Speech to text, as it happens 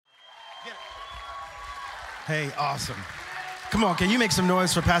Hey, awesome. Come on, can you make some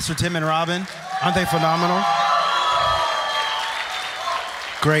noise for Pastor Tim and Robin? Aren't they phenomenal?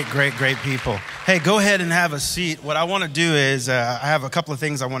 Great, great, great people. Hey, go ahead and have a seat. What I want to do is I have a couple of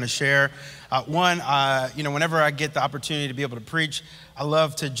things I want to share. One, whenever I get the opportunity to be able to preach, I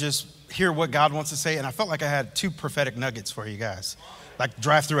love to just hear what God wants to say. And I felt like I had 2 prophetic nuggets for you guys. Like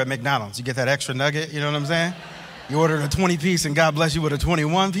drive-through at McDonald's. You get that extra nugget, you know what I'm saying? You ordered a 20-piece and God bless you with a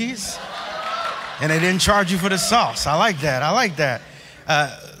 21-piece. And they didn't charge you for the sauce. I like that. I like that.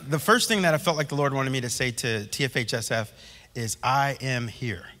 The first thing that I felt like the Lord wanted me to say to TFH SF is, I am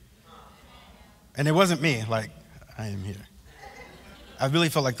here. And it wasn't me, like, I am here. I really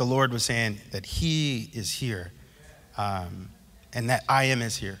felt like the Lord was saying that he is here, and that I am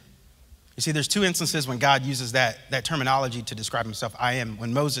is here. You see, there's 2 instances when God uses that terminology to describe himself, I am,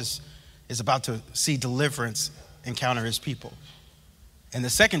 when Moses is about to see deliverance encounter his people. And the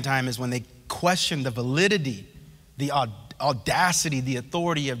second time is when they question the validity, the audacity, the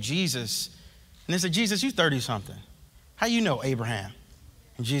authority of Jesus. And they say, Jesus, you 30-something. How you know Abraham?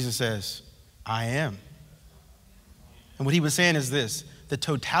 And Jesus says, I am. And what he was saying is this: the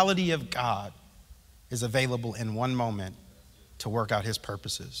totality of God is available in one moment to work out his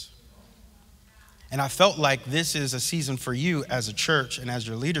purposes. And I felt like this is a season for you as a church and as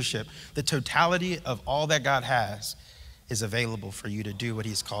your leadership. The totality of all that God has is available for you to do what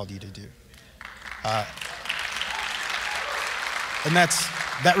he's called you to do. And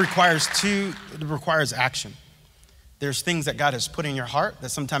that requires action. There's things that God has put in your heart that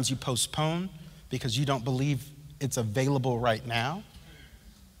sometimes you postpone because you don't believe it's available right now.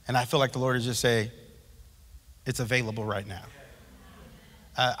 And I feel like the Lord is just saying, it's available right now.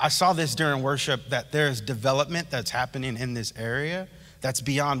 I saw this during worship, that there's development that's happening in this area that's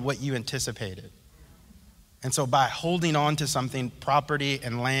beyond what you anticipated. And so by holding on to something, property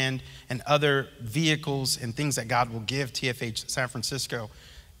and land and other vehicles and things that God will give TFH San Francisco,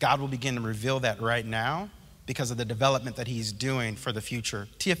 God will begin to reveal that right now because of the development that he's doing for the future.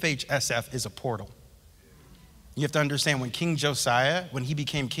 TFH SF is a portal. You have to understand, when King Josiah, when he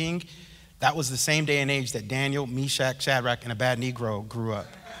became king, that was the same day and age that Daniel, Meshach, Shadrach, and Abednego grew up.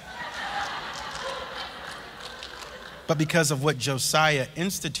 But because of what Josiah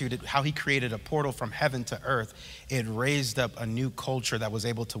instituted, how he created a portal from heaven to earth, it raised up a new culture that was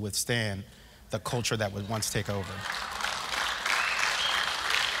able to withstand the culture that would once take over.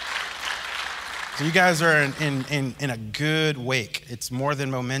 So you guys are in a good wake. It's more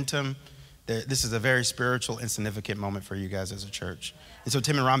than momentum. This is a very spiritual and significant moment for you guys as a church. And so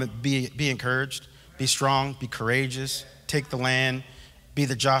Tim and Robin, be encouraged, be strong, be courageous, take the land, be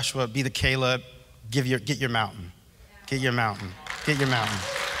the Joshua, be the Caleb, get your mountain. Get your mountain. Get your mountain.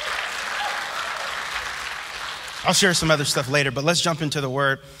 I'll share some other stuff later, but let's jump into the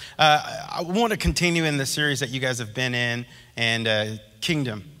word. I want to continue in the series that you guys have been in, and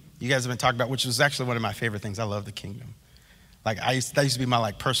kingdom. You guys have been talking about, which was actually one of my favorite things. I love the kingdom. Like that used to be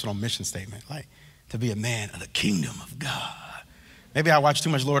my personal mission statement, to be a man of the kingdom of God. Maybe I watch too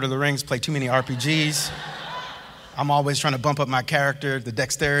much Lord of the Rings, play too many RPGs. I'm always trying to bump up my character, the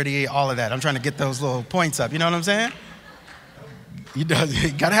dexterity, all of that. I'm trying to get those little points up. You know what I'm saying? You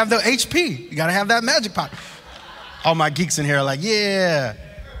gotta have the HP. You gotta have that magic pot. All my geeks in here are like, yeah.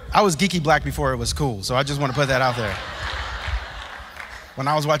 I was geeky black before it was cool, so I just want to put that out there. When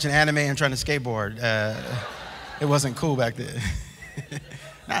I was watching anime and trying to skateboard, it wasn't cool back then.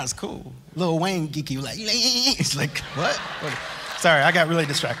 Now it's cool. Lil Wayne geeky, it's like, what? Sorry, I got really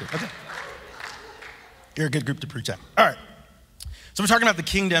distracted. Okay. You're a good group to preach at. All right. So we're talking about the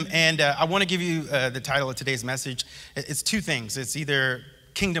kingdom, and I want to give you the title of today's message. It's 2 things. It's either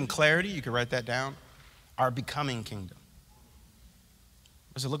kingdom clarity, you can write that down, or becoming kingdom.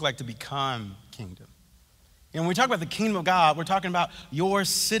 What does it look like to become kingdom? And when we talk about the kingdom of God, we're talking about your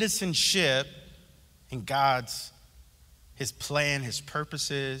citizenship in his plan, his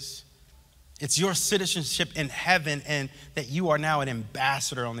purposes. It's your citizenship in heaven, and that you are now an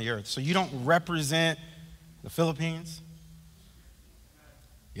ambassador on the earth. So you don't represent the Philippines.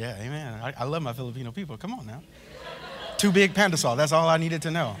 Yeah, amen. I love my Filipino people. Come on now. 2 big pandesal. That's all I needed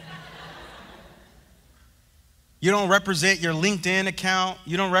to know. You don't represent your LinkedIn account.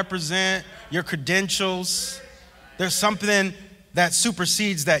 You don't represent your credentials. There's something that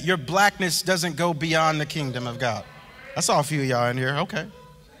supersedes that. Your blackness doesn't go beyond the kingdom of God. I saw a few of y'all in here. Okay.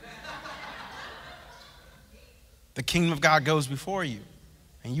 The kingdom of God goes before you,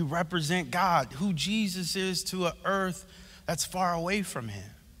 and you represent God, who Jesus is, to an earth that's far away from him.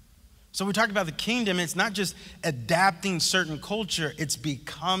 So we talk about the kingdom. It's not just adapting certain culture. It's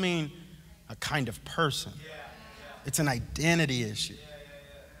becoming a kind of person. It's an identity issue.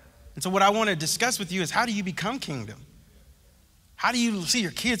 And so what I want to discuss with you is, how do you become kingdom? How do you see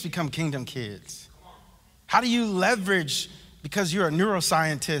your kids become kingdom kids? How do you leverage, because you're a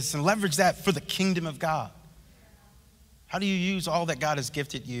neuroscientist, and leverage that for the kingdom of God? How do you use all that God has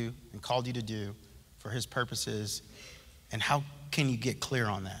gifted you and called you to do for his purposes? And how can you get clear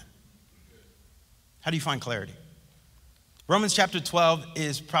on that? How do you find clarity? Romans chapter 12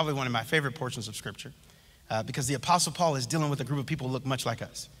 is probably one of my favorite portions of scripture because the Apostle Paul is dealing with a group of people who look much like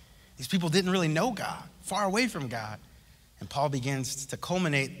us. These people didn't really know God, far away from God. And Paul begins to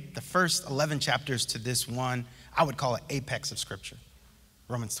culminate the first 11 chapters to this one, I would call it apex of scripture.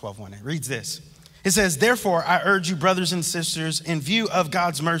 Romans 12:1. It reads this. It says, therefore, I urge you, brothers and sisters, in view of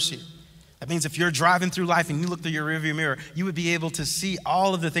God's mercy. That means if you're driving through life and you look through your rearview mirror, you would be able to see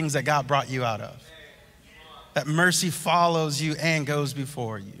all of the things that God brought you out of. That mercy follows you and goes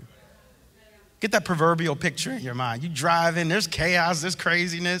before you. Get that proverbial picture in your mind. You drive in, there's chaos, there's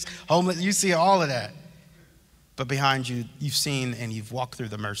craziness, homeless, you see all of that. But behind you, you've seen and you've walked through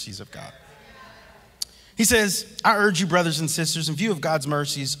the mercies of God. He says, I urge you, brothers and sisters, in view of God's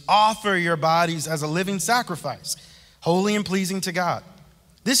mercies, offer your bodies as a living sacrifice, holy and pleasing to God.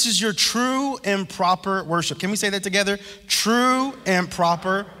 This is your true and proper worship. Can we say that together? True and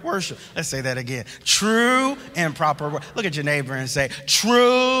proper worship. Let's say that again. True and proper worship. Look at your neighbor and say,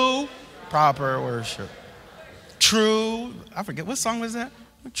 true, proper worship. True, I forget, what song was that?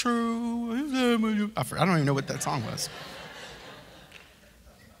 True, I don't even know what that song was.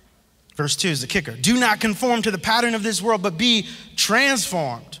 Verse 2 is the kicker. Do not conform to the pattern of this world, but be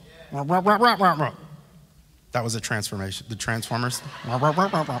transformed. That was a transformation. The Transformers.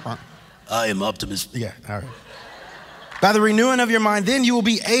 I am Optimus. Yeah, all right. By the renewing of your mind, then you will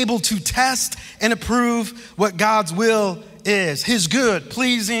be able to test and approve what God's will is. His good,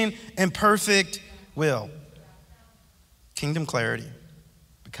 pleasing, and perfect will. Kingdom clarity.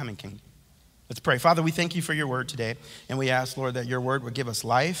 Becoming kingdom. Let's pray. Father, we thank you for your word today. And we ask, Lord, that your word would give us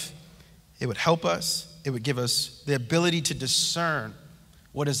life. It would help us. It would give us the ability to discern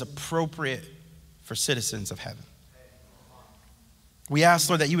what is appropriate for citizens of heaven. We ask,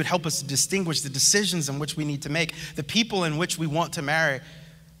 Lord, that you would help us to distinguish the decisions in which we need to make, the people in which we want to marry,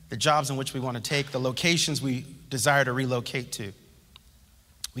 the jobs in which we want to take, the locations we desire to relocate to.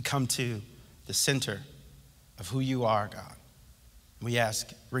 We come to the center of who you are, God. We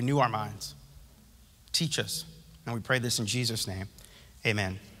ask, renew our minds. Teach us. And we pray this in Jesus' name.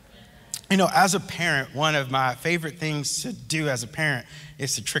 Amen. You know, as a parent, one of my favorite things to do as a parent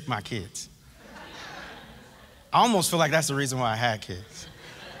is to trick my kids. I almost feel like that's the reason why I had kids.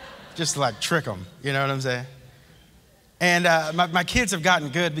 Just to like trick them, you know what I'm saying? And my kids have gotten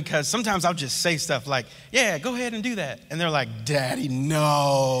good because sometimes I'll just say stuff like, yeah, go ahead and do that. And they're like, Daddy,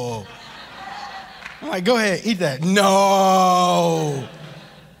 no. I'm like, go ahead, eat that. No.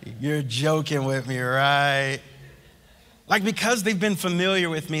 You're joking with me, right? Like, because they've been familiar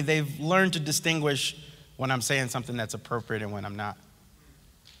with me, they've learned to distinguish when I'm saying something that's appropriate and when I'm not.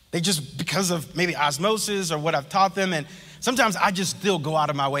 They just, because of maybe osmosis or what I've taught them, and sometimes I just still go out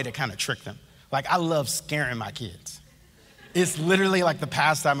of my way to kind of trick them. Like, I love scaring my kids. It's literally like the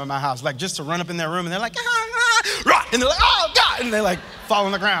pastime in my house, like just to run up in their room and they're like, and they're like, oh God, and they like fall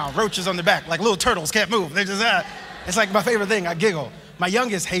on the ground, roaches on their back, like little turtles can't move. They just, it's like my favorite thing, I giggle. My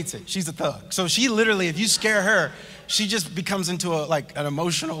youngest hates it, she's a thug. So she literally, if you scare her, she just becomes into an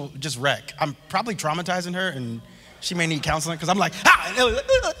emotional just wreck. I'm probably traumatizing her and she may need counseling because I'm like,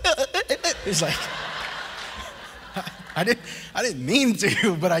 it's like, I didn't mean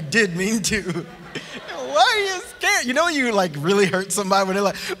to, but I did mean to. Why are you scared? You know when you like really hurt somebody when they're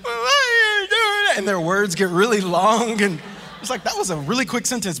like, why are you doing that? And their words get really long and it's like, that was a really quick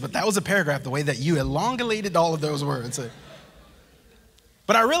sentence, but that was a paragraph, the way that you elongated all of those words.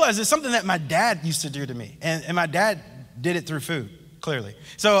 But I realized it's something that my dad used to do to me. And my dad did it through food, clearly.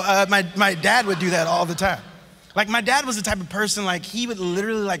 So my dad would do that all the time. Like my dad was the type of person, like he would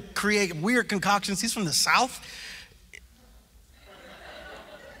literally like create weird concoctions. He's from the South.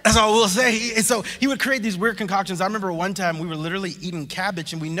 That's all we'll say. And so he would create these weird concoctions. I remember one time we were literally eating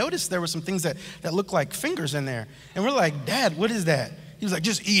cabbage and we noticed there were some things that looked like fingers in there. And we're like, Dad, what is that? He was like,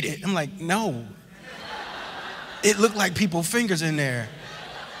 just eat it. I'm like, no. It looked like people's fingers in there.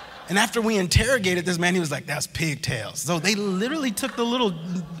 And after we interrogated this man, he was like, that's pigtails. So they literally took the little,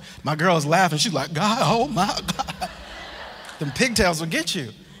 my girl was laughing. She's like, God, oh my God. Them pigtails will get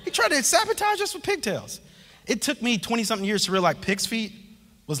you. He tried to sabotage us with pigtails. It took me 20-something years to realize pig's feet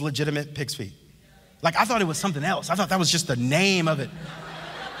was legitimate pig's feet. Like I thought it was something else. I thought that was just the name of it.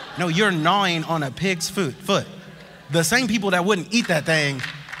 No, you're gnawing on a pig's foot. The same people that wouldn't eat that thing,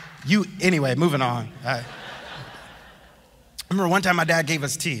 anyway, moving on. I remember one time my dad gave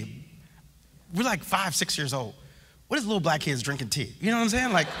us tea. we're like 5, 6 years old. What is little black kids drinking tea? You know what I'm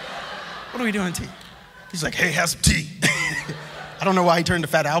saying? Like, what are we doing tea? He's like, hey, have some tea. I don't know why he turned to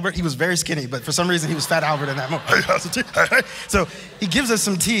Fat Albert. He was very skinny, but for some reason he was Fat Albert in that moment. Hey, have some tea. So he gives us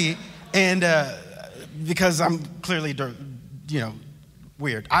some tea, and because I'm clearly,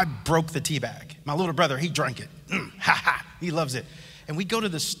 weird, I broke the tea bag. My little brother, he drank it. He loves it. And we go to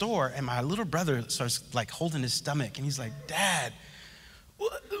the store, and my little brother starts like holding his stomach, and he's like, Dad,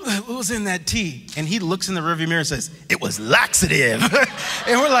 what was in that tea? And he looks in the rearview mirror and says, it was laxative.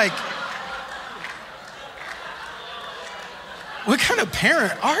 And we're like, what kind of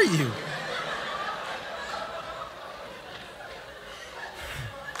parent are you?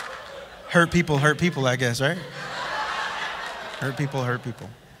 Hurt people, I guess, right? Hurt people, hurt people.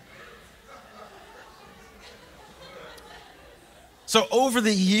 So over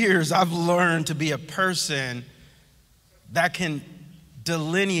the years, I've learned to be a person that can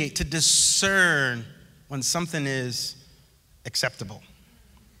delineate, to discern when something is acceptable.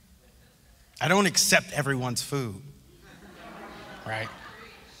 I don't accept everyone's food, right?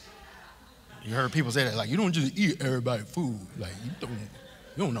 You heard people say that, like, you don't just eat everybody's food. Like, you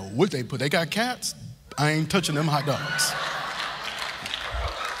don't know what they put. They got cats? I ain't touching them hot dogs.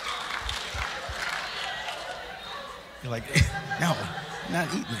 You're like, no, I'm not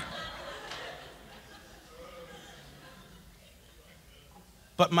eating it.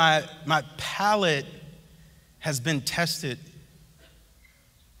 But my palate has been tested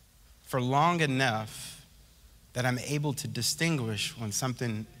for long enough that I'm able to distinguish when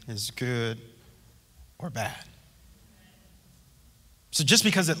something is good or bad. So just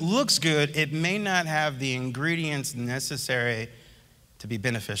because it looks good, it may not have the ingredients necessary to be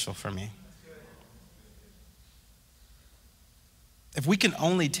beneficial for me. If we can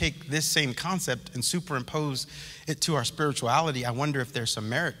only take this same concept and superimpose it to our spirituality, I wonder if there's some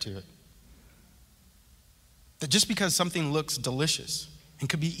merit to it. That just because something looks delicious and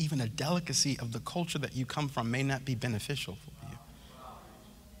could be even a delicacy of the culture that you come from may not be beneficial for you.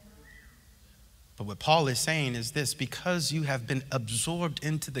 But what Paul is saying is this: because you have been absorbed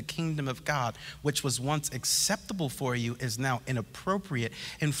into the kingdom of God, which was once acceptable for you is now inappropriate.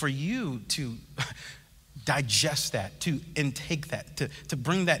 And for you to digest that, to intake that, to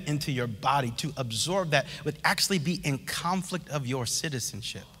bring that into your body, to absorb that, would actually be in conflict of your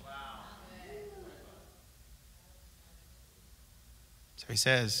citizenship. So he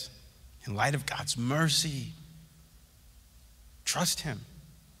says, in light of God's mercy, trust him.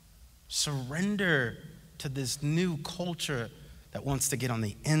 Surrender to this new culture that wants to get on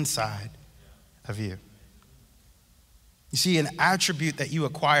the inside of you. You see, an attribute that you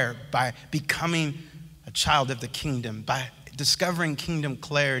acquire by becoming a child of the kingdom, by discovering kingdom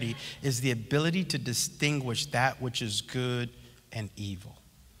clarity, is the ability to distinguish that which is good and evil.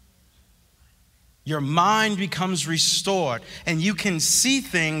 Your mind becomes restored, and you can see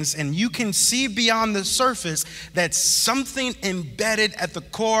things, and you can see beyond the surface that something embedded at the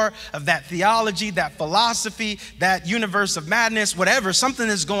core of that theology, that philosophy, that universe of madness, whatever, something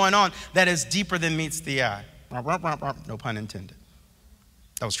is going on that is deeper than meets the eye. No pun intended.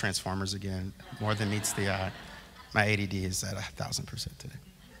 That was Transformers again, more than meets the eye. My ADD is at 1,000% today.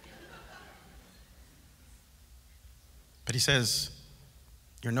 But he says,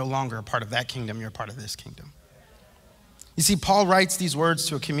 you're no longer a part of that kingdom, you're a part of this kingdom. You see, Paul writes these words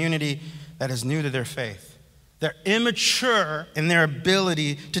to a community that is new to their faith. They're immature in their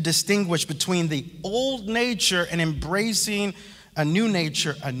ability to distinguish between the old nature and embracing a new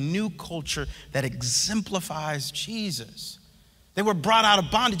nature, a new culture that exemplifies Jesus. They were brought out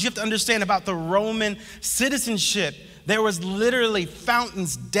of bondage. You have to understand about the Roman citizenship. There was literally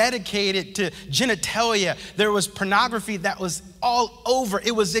fountains dedicated to genitalia. There was pornography that was all over.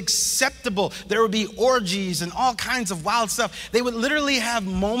 It was acceptable. There would be orgies and all kinds of wild stuff. They would literally have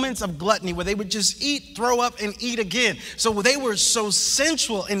moments of gluttony where they would just eat, throw up, and eat again. So they were so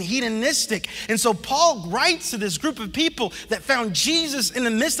sensual and hedonistic. And so Paul writes to this group of people that found Jesus in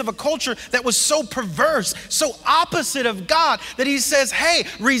the midst of a culture that was so perverse, so opposite of God, that he says, hey,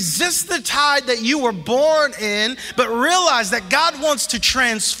 resist the tide that you were born in, but realize that God wants to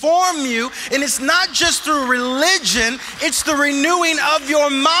transform you. And it's not just through religion, it's the renewing of your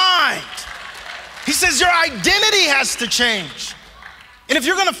mind. He says your identity has to change. And if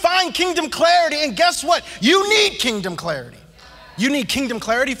you're going to find kingdom clarity, and guess what? You need kingdom clarity. You need kingdom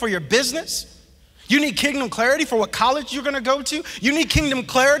clarity for your business. You need kingdom clarity for what college you're going to go to. You need kingdom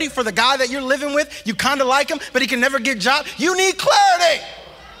clarity for the guy that you're living with. You kind of like him, but he can never get a job. You need clarity.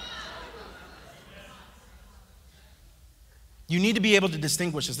 You need to be able to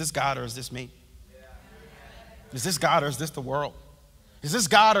distinguish, is this God or is this me? Is this God or is this the world? Is this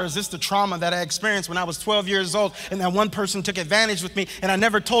God, or is this the trauma that I experienced when I was 12 years old and that one person took advantage with me and I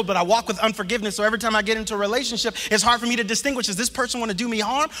never told, but I walk with unforgiveness. So every time I get into a relationship, it's hard for me to distinguish, does this person want to do me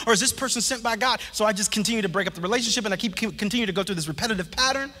harm or is this person sent by God? So I just continue to break up the relationship and I continue to go through this repetitive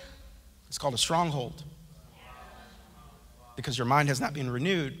pattern. It's called a stronghold because your mind has not been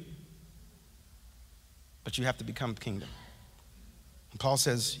renewed, but you have to become kingdom. And Paul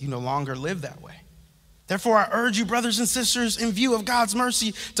says, you no longer live that way. Therefore, I urge you, brothers and sisters, in view of God's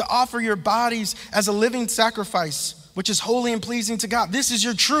mercy, to offer your bodies as a living sacrifice, which is holy and pleasing to God. This is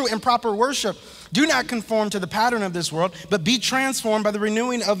your true and proper worship. Do not conform to the pattern of this world, but be transformed by the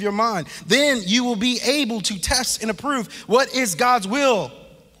renewing of your mind. Then you will be able to test and approve what is God's will,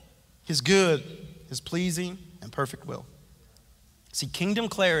 his good, his pleasing, and perfect will. See, kingdom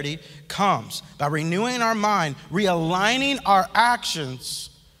clarity comes by renewing our mind, realigning our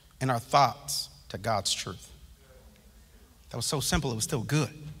actions and our thoughts to God's truth. That was so simple, it was still good.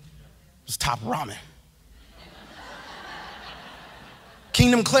 It was top ramen.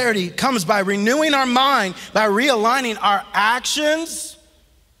 Kingdom clarity comes by renewing our mind, by realigning our actions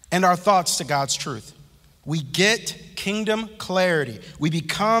and our thoughts to God's truth. We get kingdom clarity. We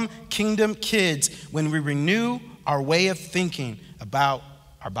become kingdom kids when we renew our way of thinking about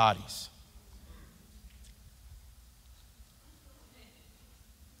our bodies.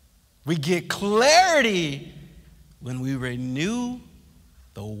 We get clarity when we renew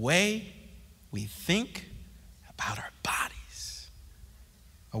the way we think about our bodies.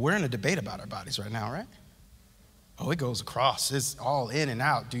 Well, we're in a debate about our bodies right now, right? Oh, it goes across. It's all in and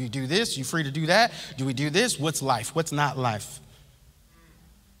out. Do you do this? You free to do that? Do we do this? What's life? What's not life?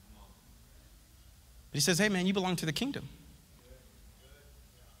 But he says, hey, man, you belong to the kingdom.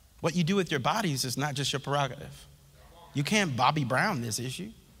 What you do with your bodies is not just your prerogative. You can't Bobby Brown this issue.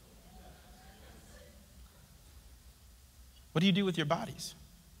 What do you do with your bodies?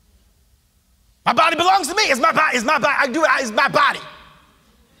 My body belongs to me. It's my body. It's my body. I do it. It's my body.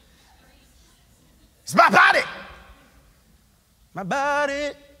 It's my body.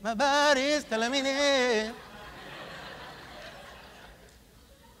 My body is telling me that.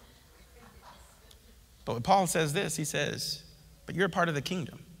 But when Paul says this, he says, but you're a part of the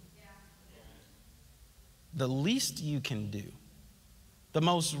kingdom. The least you can do, the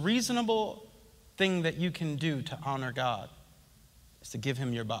most reasonable thing that you can do to honor God is to give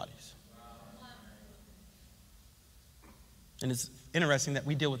him your bodies. And it's interesting that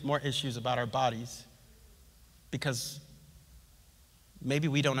we deal with more issues about our bodies because maybe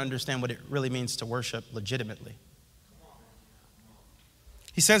we don't understand what it really means to worship legitimately.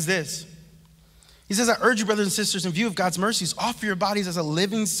 He says this. He says, I urge you, brothers and sisters, in view of God's mercies, offer your bodies as a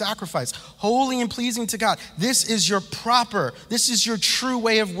living sacrifice, holy and pleasing to God. This is your true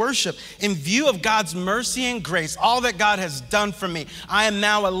way of worship. In view of God's mercy and grace, all that God has done for me, I am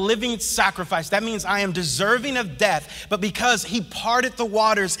now a living sacrifice. That means I am deserving of death, but because he parted the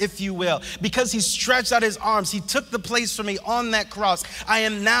waters, if you will, because he stretched out his arms, he took the place for me on that cross, I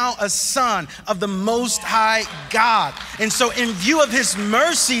am now a son of the Most High God. And so in view of his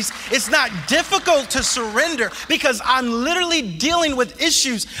mercies, it's not difficult to surrender because I'm literally dealing with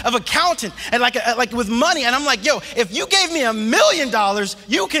issues of accountant and like with money. And I'm like, yo, if you gave me $1 million,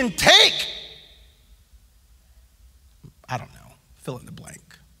 you can take, I don't know, fill in the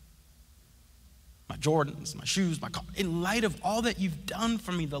blank. My Jordans, my shoes, my car. In light of all that you've done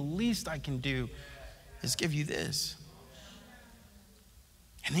for me, the least I can do is give you this.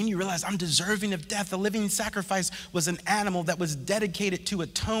 And then you realize I'm deserving of death. The living sacrifice was an animal that was dedicated to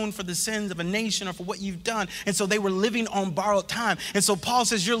atone for the sins of a nation or for what you've done. And so they were living on borrowed time. And so Paul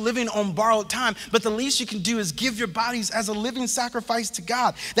says you're living on borrowed time, but the least you can do is give your bodies as a living sacrifice to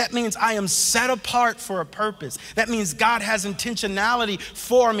God. That means I am set apart for a purpose. That means God has intentionality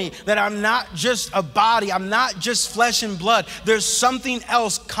for me, that I'm not just a body. I'm not just flesh and blood. There's something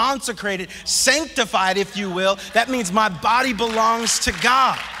else consecrated, sanctified, if you will. That means my body belongs to God.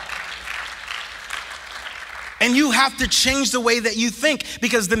 And you have to change the way that you think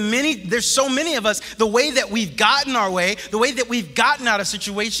because there's so many of us, the way that we've gotten our way, the way that we've gotten out of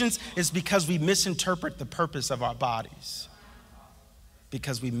situations is because we misinterpret the purpose of our bodies.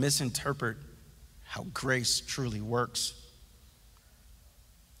 Because we misinterpret how grace truly works.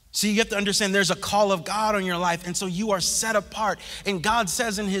 See, you have to understand there's a call of God on your life, and so you are set apart. And God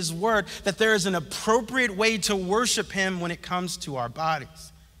says in his word that there is an appropriate way to worship him when it comes to our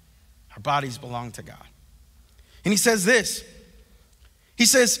bodies. Our bodies belong to God. And he says this. He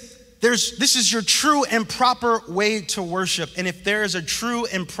says, this is your true and proper way to worship. And if there is a true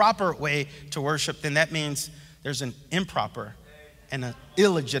and proper way to worship, then that means there's an improper and an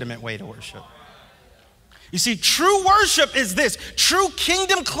illegitimate way to worship. You see, true worship is this. True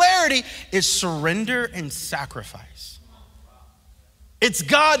kingdom clarity is surrender and sacrifice. It's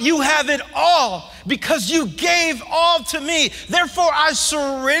God, you have it all because you gave all to me. Therefore, I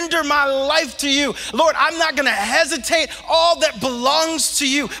surrender my life to you. Lord, I'm not going to hesitate. All that belongs to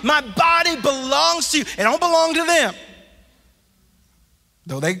you. My body belongs to you. It don't belong to them.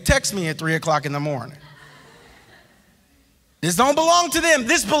 Though they text me at 3 o'clock in the morning. This don't belong to them.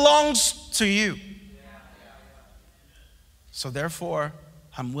 This belongs to you. So therefore,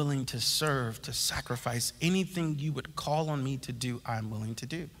 I'm willing to serve, to sacrifice anything you would call on me to do, I'm willing to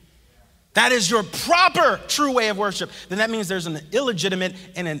do. That is your proper, true way of worship. Then that means there's an illegitimate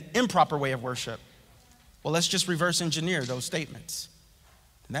and an improper way of worship. Well, let's just reverse engineer those statements.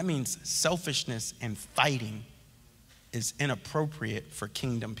 And that means selfishness and fighting is inappropriate for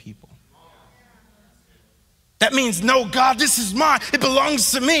kingdom people. That means, no, God, this is mine. It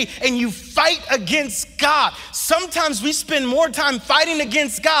belongs to me. And you fight against God. Sometimes we spend more time fighting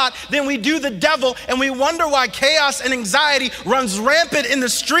against God than we do the devil, and we wonder why chaos and anxiety runs rampant in the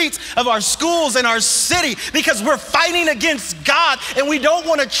streets of our schools and our city, because we're fighting against God and we don't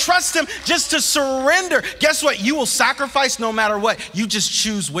want to trust him just to surrender. Guess what? You will sacrifice no matter what. You just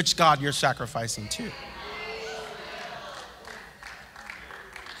choose which God you're sacrificing to.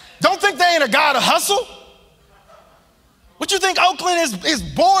 Don't think they ain't a God of hustle. What you think Oakland is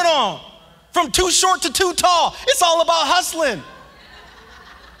born on? From too short to too tall. It's all about hustling.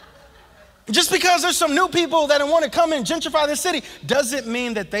 Just because there's some new people that want to come and gentrify the city doesn't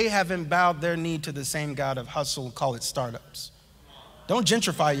mean that they haven't bowed their knee to the same God of hustle, call it startups. Don't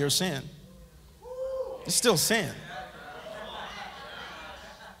gentrify your sin. It's still sin.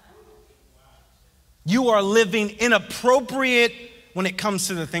 You are living inappropriate when it comes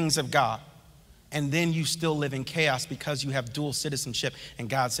to the things of God. And then you still live in chaos because you have dual citizenship. And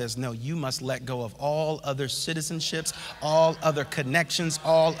God says, no, you must let go of all other citizenships, all other connections,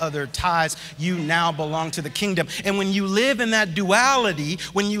 all other ties. You now belong to the kingdom. And when you live in that duality,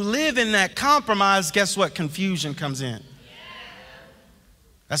 when you live in that compromise, guess what? Confusion comes in.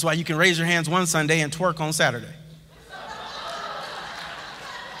 That's why you can raise your hands one Sunday and twerk on Saturday.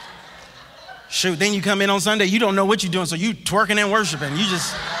 Shoot, then you come in on Sunday, you don't know what you're doing, so you twerking and worshiping. You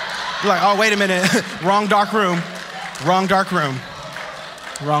just... You're like, oh, wait a minute. Wrong dark room. Wrong dark room.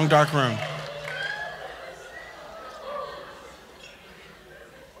 Wrong dark room.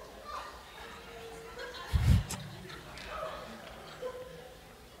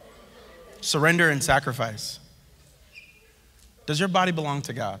 Surrender and sacrifice. Does your body belong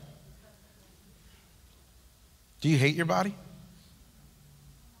to God? Do you hate your body?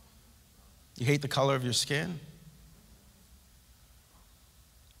 You hate the color of your skin?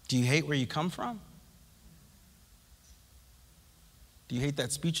 Do you hate where you come from? Do you hate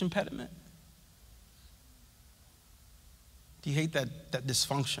that speech impediment? Do you hate that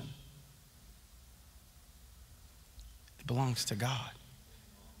dysfunction? It belongs to God.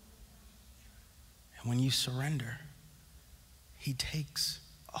 And when you surrender, he takes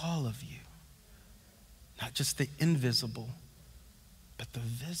all of you, not just the invisible, but the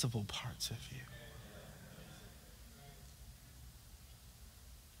visible parts of you.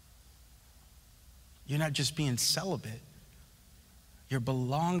 You're not just being celibate. You're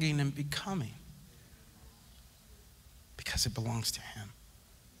belonging and becoming because it belongs to him.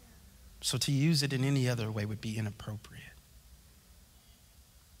 So to use it in any other way would be inappropriate.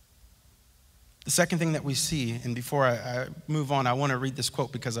 The second thing that we see, and before I move on, I want to read this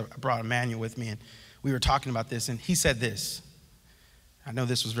quote because I brought a manual with me and we were talking about this, and he said this. I know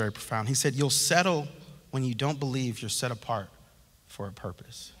this was very profound. He said, you'll settle when you don't believe you're set apart for a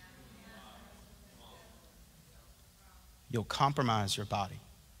purpose. You'll compromise your body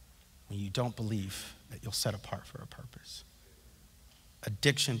when you don't believe that you'll set apart for a purpose.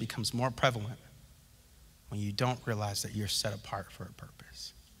 Addiction becomes more prevalent when you don't realize that you're set apart for a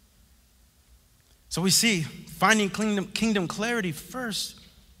purpose. So we see, finding kingdom clarity, first,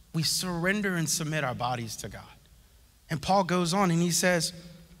 we surrender and submit our bodies to God. And Paul goes on and he says,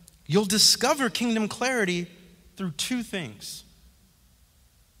 you'll discover kingdom clarity through two things.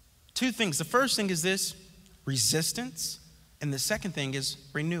 Two things. The first thing is this, resistance. And the second thing is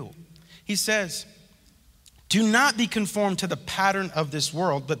renewal. He says, do not be conformed to the pattern of this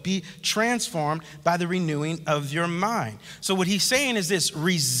world, but be transformed by the renewing of your mind. So what he's saying is this,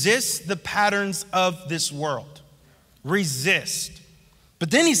 resist the patterns of this world. Resist. But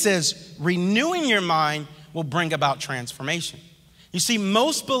then he says, renewing your mind will bring about transformation. You see,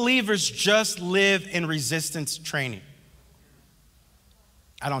 most believers just live in resistance training.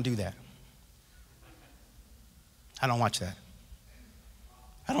 I don't do that. I don't watch that.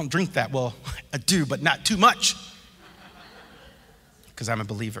 I don't drink that. Well, I do, but not too much because I'm a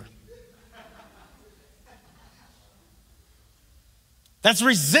believer. That's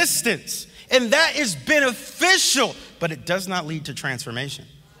resistance, and that is beneficial, but it does not lead to transformation.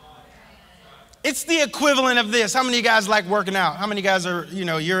 It's the equivalent of this. How many of you guys like working out? How many of you guys are,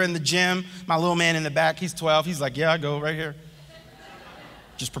 you're in the gym? My little man in the back, he's 12. He's like, yeah, I go right here.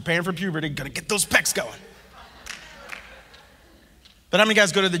 Just preparing for puberty, gonna get those pecs going. But how many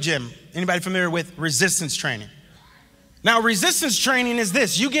guys go to the gym? Anybody familiar with resistance training? Now, resistance training is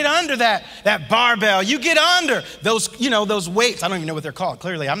this. You get under that barbell. You get under those, those weights. I don't even know what they're called.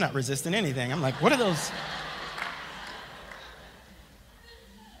 Clearly, I'm not resisting anything. I'm like, what are those?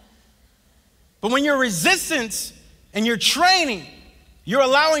 But when you're resistance and you're training, you're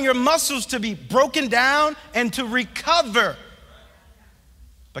allowing your muscles to be broken down and to recover.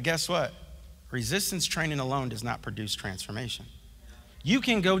 But guess what? Resistance training alone does not produce transformation. You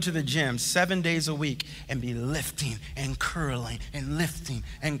can go to the gym 7 days a week and be lifting and curling and lifting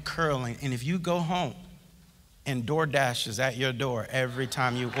and curling. And if you go home and DoorDash is at your door every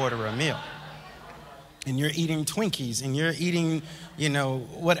time you order a meal, and you're eating Twinkies and you're eating,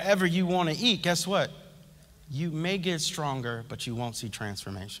 whatever you want to eat, guess what? You may get stronger, but you won't see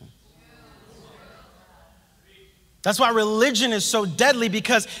transformation. That's why religion is so deadly,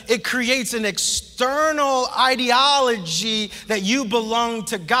 because it creates an external ideology that you belong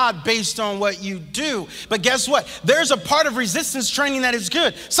to God based on what you do. But guess what? There's a part of resistance training that is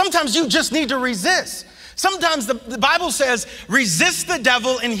good. Sometimes you just need to resist. Sometimes the Bible says, resist the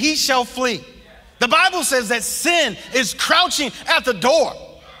devil and he shall flee. The Bible says that sin is crouching at the door,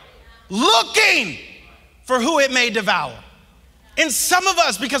 looking for who it may devour. And some of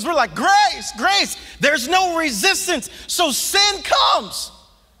us, because we're like, grace, there's no resistance. So sin comes.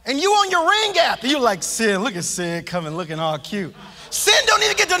 And you on your Ring app, you're like, sin, look at sin coming, looking all cute. Sin don't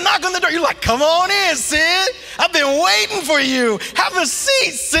even get to knock on the door. You're like, come on in, Sin. I've been waiting for you. Have a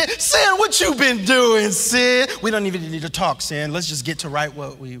seat, Sin. Sin, what you been doing, Sin? We don't even need to talk, Sin. Let's just get to right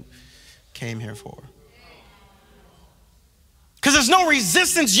what we came here for. Because there's no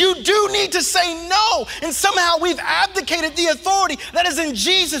resistance. You do need to say no. And somehow we've abdicated the authority that is in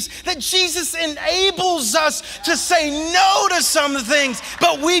Jesus, that Jesus enables us to say no to some things,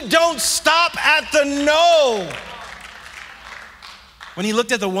 but we don't stop at the no. When he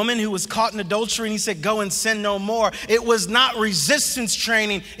looked at the woman who was caught in adultery and he said, go and sin no more, it was not resistance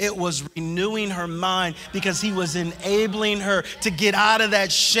training, it was renewing her mind, because he was enabling her to get out of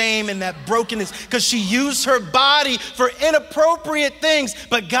that shame and that brokenness, because she used her body for inappropriate things.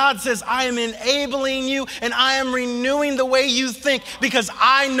 But God says, I am enabling you and I am renewing the way you think, because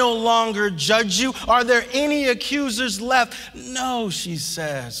I no longer judge you. Are there any accusers left? No, she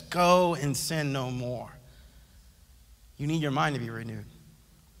says, go and sin no more. You need your mind to be renewed.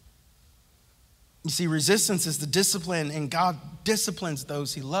 You see, resistance is the discipline, and God disciplines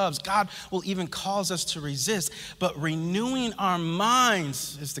those he loves. God will even cause us to resist, but renewing our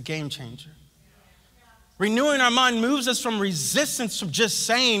minds is the game changer. Renewing our mind moves us from resistance, from just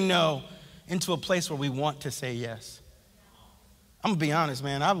saying no, into a place where we want to say yes. I'm gonna be honest,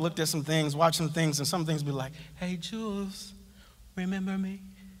 man. I've looked at some things, watched some things, and some things be like, hey, Jules, remember me?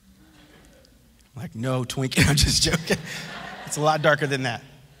 I'm like, no, Twinkie, I'm just joking. It's a lot darker than that.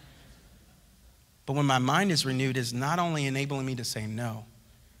 But when my mind is renewed, it's not only enabling me to say no,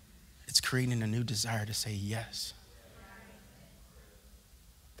 it's creating a new desire to say yes.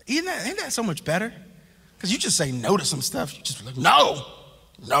 Ain't that so much better? Because you just say no to some stuff. You just be like, no.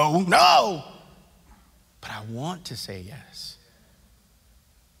 But I want to say yes.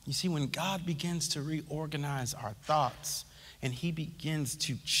 You see, when God begins to reorganize our thoughts and he begins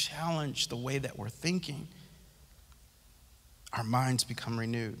to challenge the way that we're thinking, our minds become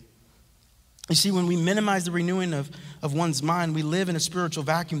renewed. You see, when we minimize the renewing of one's mind, we live in a spiritual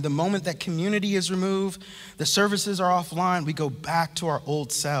vacuum. The moment that community is removed, the services are offline, we go back to our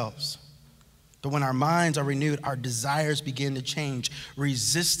old selves. But when our minds are renewed, our desires begin to change.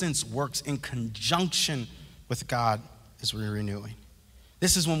 Resistance works in conjunction with God as we're renewing.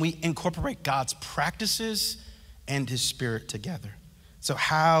 This is when we incorporate God's practices and his spirit together. So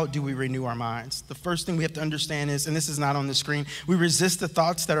how do we renew our minds? The first thing we have to understand is, and this is not on the screen, we resist the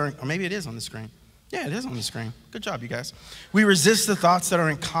thoughts that are, or maybe it is on the screen. Yeah, it is on the screen. Good job, you guys. We resist the thoughts that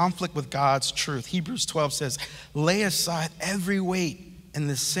are in conflict with God's truth. Hebrews 12 says, lay aside every weight and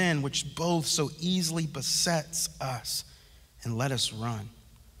the sin which both so easily besets us, and let us run.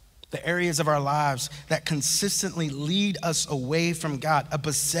 The areas of our lives that consistently lead us away from God. A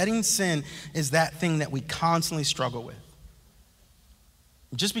besetting sin is that thing that we constantly struggle with.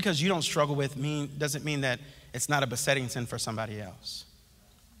 Just because you don't struggle with doesn't mean that it's not a besetting sin for somebody else.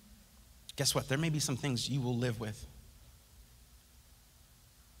 guess what? There may be some things you will live with.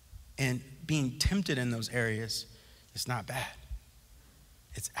 And being tempted in those areas is not bad.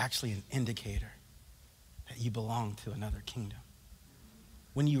 It's actually an indicator that you belong to another kingdom.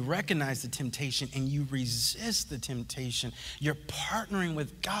 When you recognize the temptation and you resist the temptation, you're partnering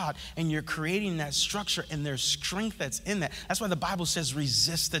with God and you're creating that structure, and there's strength that's in that. That's why the Bible says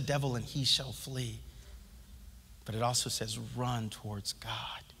resist the devil and he shall flee. But it also says run towards God.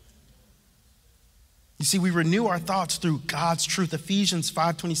 You see, we renew our thoughts through God's truth. Ephesians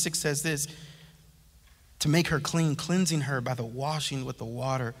 5:26 says this: to make her clean, cleansing her by the washing with the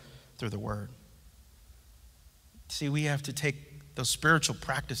water through the word. See, we have to take those spiritual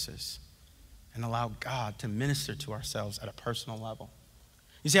practices and allow God to minister to ourselves at a personal level.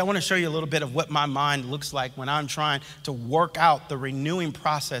 You see, I want to show you a little bit of what my mind looks like when I'm trying to work out the renewing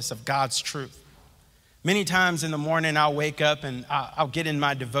process of God's truth. Many times in the morning, I'll wake up and I'll get in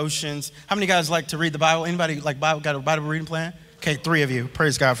my devotions. How many guys like to read the Bible? Anybody like Bible, got a Bible reading plan? Okay, 3 of you.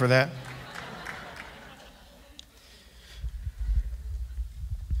 Praise God for that.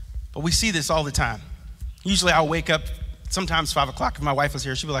 But we see this all the time. Usually I'll wake up sometimes 5 o'clock. If my wife was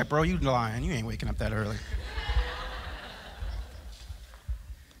here, she'd be like, bro, you lying. You ain't waking up that early.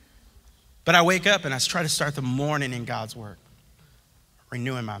 But I wake up and I try to start the morning in God's word,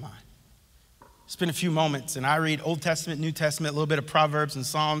 renewing my mind. Spend a few moments and I read Old Testament, New Testament, a little bit of Proverbs and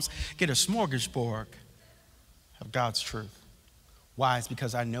Psalms, get a smorgasbord of God's truth. Why? It's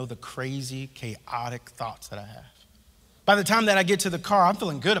because I know the crazy, chaotic thoughts that I have. By the time that I get to the car, I'm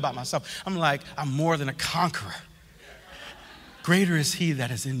feeling good about myself. I'm like, I'm more than a conqueror. Greater is he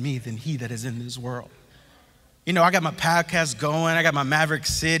that is in me than he that is in this world. You know, I got my podcast going. I got my Maverick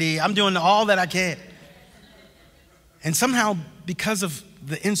City. I'm doing all that I can. And somehow, because of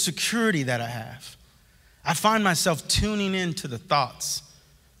the insecurity that I have, I find myself tuning into the thoughts,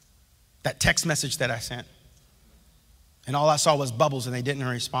 that text message that I sent. And all I saw was bubbles and they didn't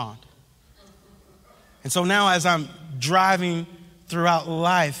respond. And so now as I'm driving throughout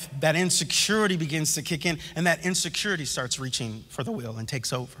life, that insecurity begins to kick in, and that insecurity starts reaching for the wheel and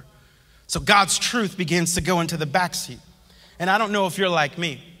takes over. So God's truth begins to go into the backseat. And I don't know if you're like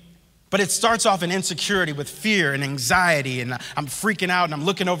me, but it starts off in insecurity with fear and anxiety, and I'm freaking out and I'm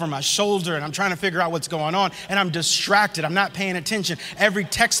looking over my shoulder and I'm trying to figure out what's going on, and I'm distracted. I'm not paying attention. Every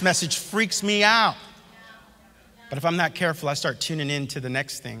text message freaks me out. But if I'm not careful, I start tuning into the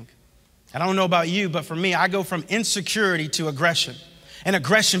next thing. I don't know about you, but for me, I go from insecurity to aggression, and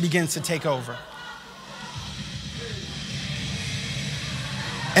aggression begins to take over.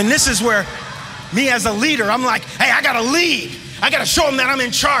 And this is where me as a leader, I'm like, hey, I gotta lead. I gotta show them that I'm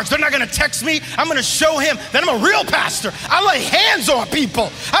in charge. They're not gonna text me. I'm gonna show him that I'm a real pastor. I lay hands on people.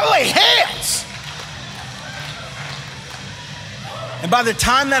 I lay hands. And by the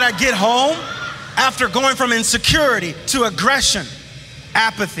time that I get home, after going from insecurity to aggression,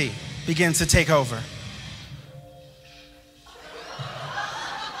 apathy begins to take over.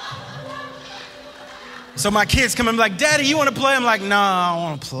 So my kids come and be like, Daddy, you want to play? I'm like, no, I don't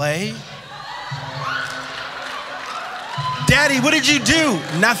want to play. Daddy, what did you do?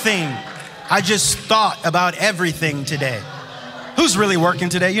 Nothing. I just thought about everything today. Who's really working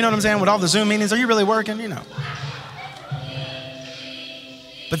today? You know what I'm saying? With all the Zoom meetings, are you really working? You know.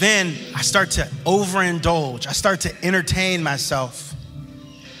 But then I start to overindulge. I start to entertain myself.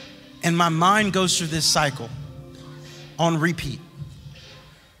 And my mind goes through this cycle on repeat.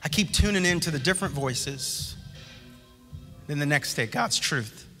 I keep tuning into the different voices. Then the next day, God's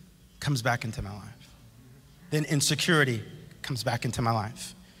truth comes back into my life. Then insecurity comes back into my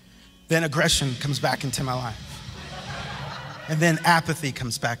life. Then aggression comes back into my life. And then apathy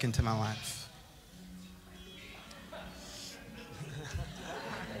comes back into my life.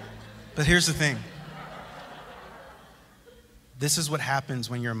 But here's the thing. This is what happens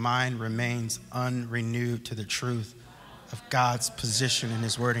when your mind remains unrenewed to the truth of God's position in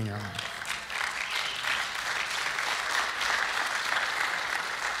his word in your life.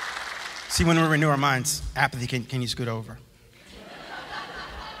 See, when we renew our minds, apathy, can you scoot over?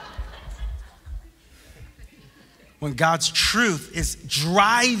 When God's truth is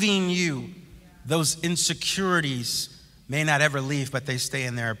driving you, those insecurities may not ever leave, but they stay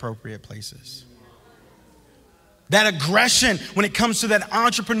in their appropriate places. That aggression, when it comes to that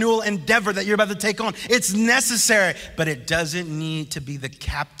entrepreneurial endeavor that you're about to take on, it's necessary, but it doesn't need to be the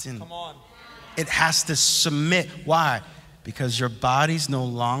captain. Come on. It has to submit. Why? Because your bodies no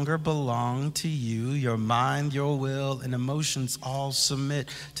longer belong to you. Your mind, your will, and emotions all submit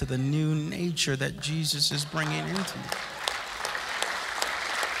to the new nature that Jesus is bringing into you.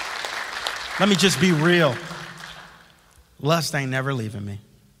 Let me just be real. Lust ain't never leaving me.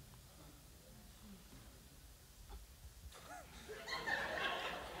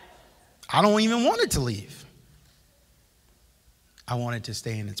 I don't even want it to leave. I want it to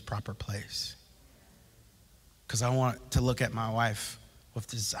stay in its proper place. Because I want to look at my wife with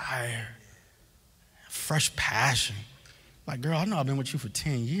desire, fresh passion. Like, girl, I know I've been with you for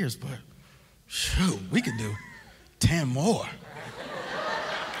 10 years, but shoot, we could do 10 more.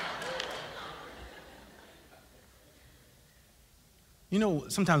 You know,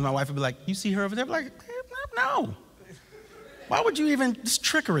 sometimes my wife would be like, you see her over there? I'm like, no. Why would you even, it's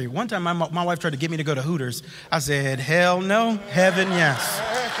trickery. One time my wife tried to get me to go to Hooters. I said, hell no, heaven yes.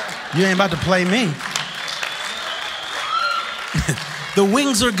 You ain't about to play me. The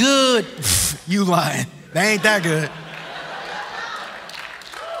wings are good. You lying. They ain't that good.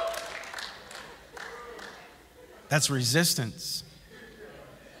 That's resistance.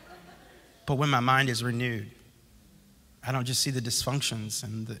 But when my mind is renewed, I don't just see the dysfunctions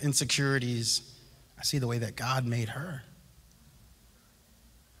and the insecurities. I see the way that God made her.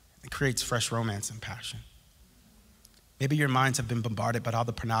 It creates fresh romance and passion. Maybe your minds have been bombarded by all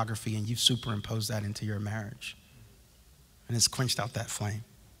the pornography and you've superimposed that into your marriage. And it's quenched out that flame.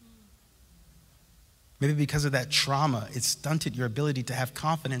 Maybe because of that trauma, it stunted your ability to have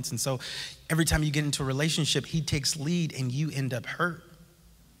confidence. And so every time you get into a relationship, he takes lead and you end up hurt.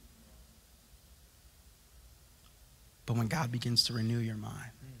 But when God begins to renew your mind,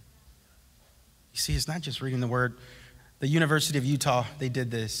 you see, it's not just reading the word. The University of Utah, they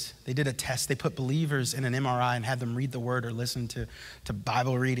did this. They did a test. They put believers in an MRI and had them read the word or listen to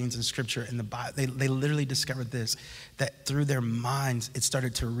Bible readings and scripture. And they literally discovered this, that through their minds, it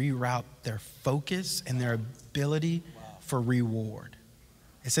started to reroute their focus and their ability for reward.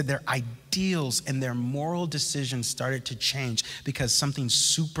 It said their ideals and their moral decisions started to change because something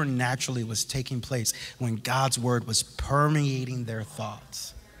supernaturally was taking place when God's word was permeating their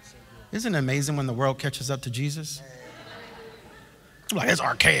thoughts. Isn't it amazing when the world catches up to Jesus? Like, it's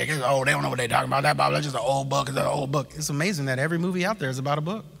archaic, it's old, they don't know what they're talking about. That Bible, that's just an old book, it's an old book. It's amazing that every movie out there is about a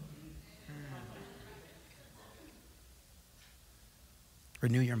book.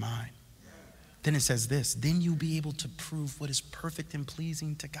 Renew your mind. Then it says this, then you'll be able to prove what is perfect and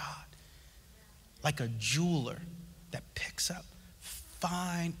pleasing to God. Like a jeweler that picks up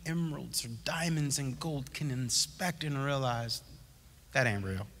fine emeralds or diamonds and gold can inspect and realize that ain't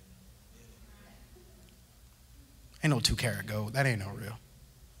real. Ain't no 2-carat gold. That ain't no real.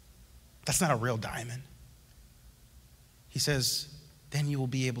 That's not a real diamond. He says, then you will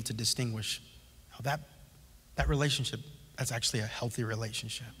be able to distinguish how that relationship, that's actually a healthy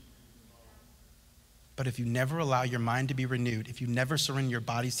relationship. But if you never allow your mind to be renewed, if you never surrender your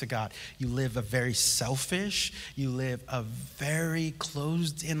bodies to God, you live a very selfish, you live a very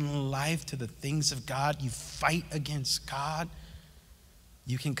closed-in life to the things of God, you fight against God,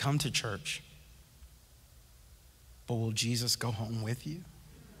 you can come to church. But will Jesus go home with you?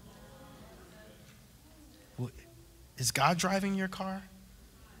 Is God driving your car?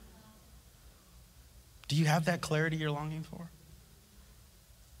 Do you have that clarity you're longing for?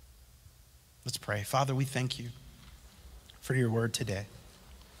 Let's pray. Father, we thank you for your word today.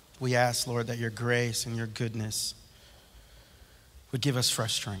 We ask, Lord, that your grace and your goodness would give us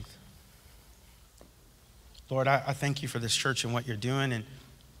fresh strength. Lord, I thank you for this church and what you're doing. And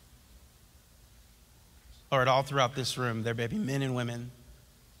Lord, all throughout this room, there may be men and women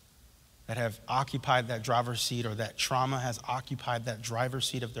that have occupied that driver's seat, or that trauma has occupied that driver's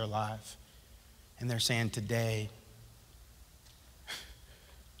seat of their life. And they're saying today,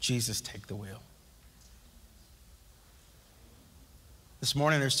 Jesus, take the wheel. This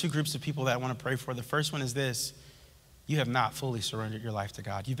morning, there's two groups of people that I want to pray for. The first one is this: you have not fully surrendered your life to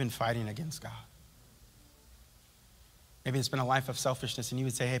God. You've been fighting against God. Maybe it's been a life of selfishness, and you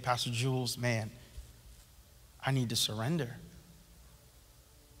would say, hey, Pastor Jules, man, I need to surrender.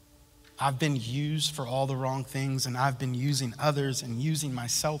 I've been used for all the wrong things, and I've been using others and using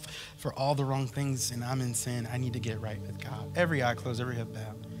myself for all the wrong things, and I'm in sin. I need to get right with God. Every eye closed, every head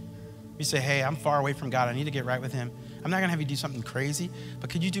bowed. You say, hey, I'm far away from God. I need to get right with him. I'm not going to have you do something crazy, but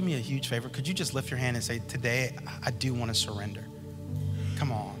could you do me a huge favor? Could you just lift your hand and say, today, I do want to surrender?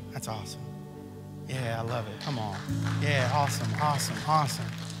 Come on. That's awesome. Yeah, I love it. Come on. Yeah, awesome, awesome, awesome.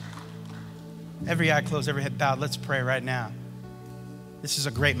 Every eye closed, every head bowed. Let's pray right now. This is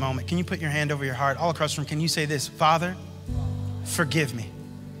a great moment. Can you put your hand over your heart? All across the room, can you say this? Father, forgive me.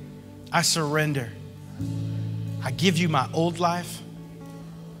 I surrender. I give you my old life,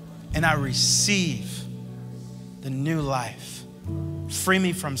 and I receive the new life. Free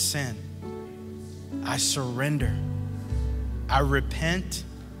me from sin. I surrender. I repent.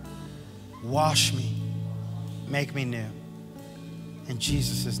 Wash me. Make me new. In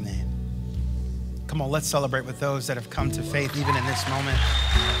Jesus' name. Come on, let's celebrate with those that have come to faith even in this moment.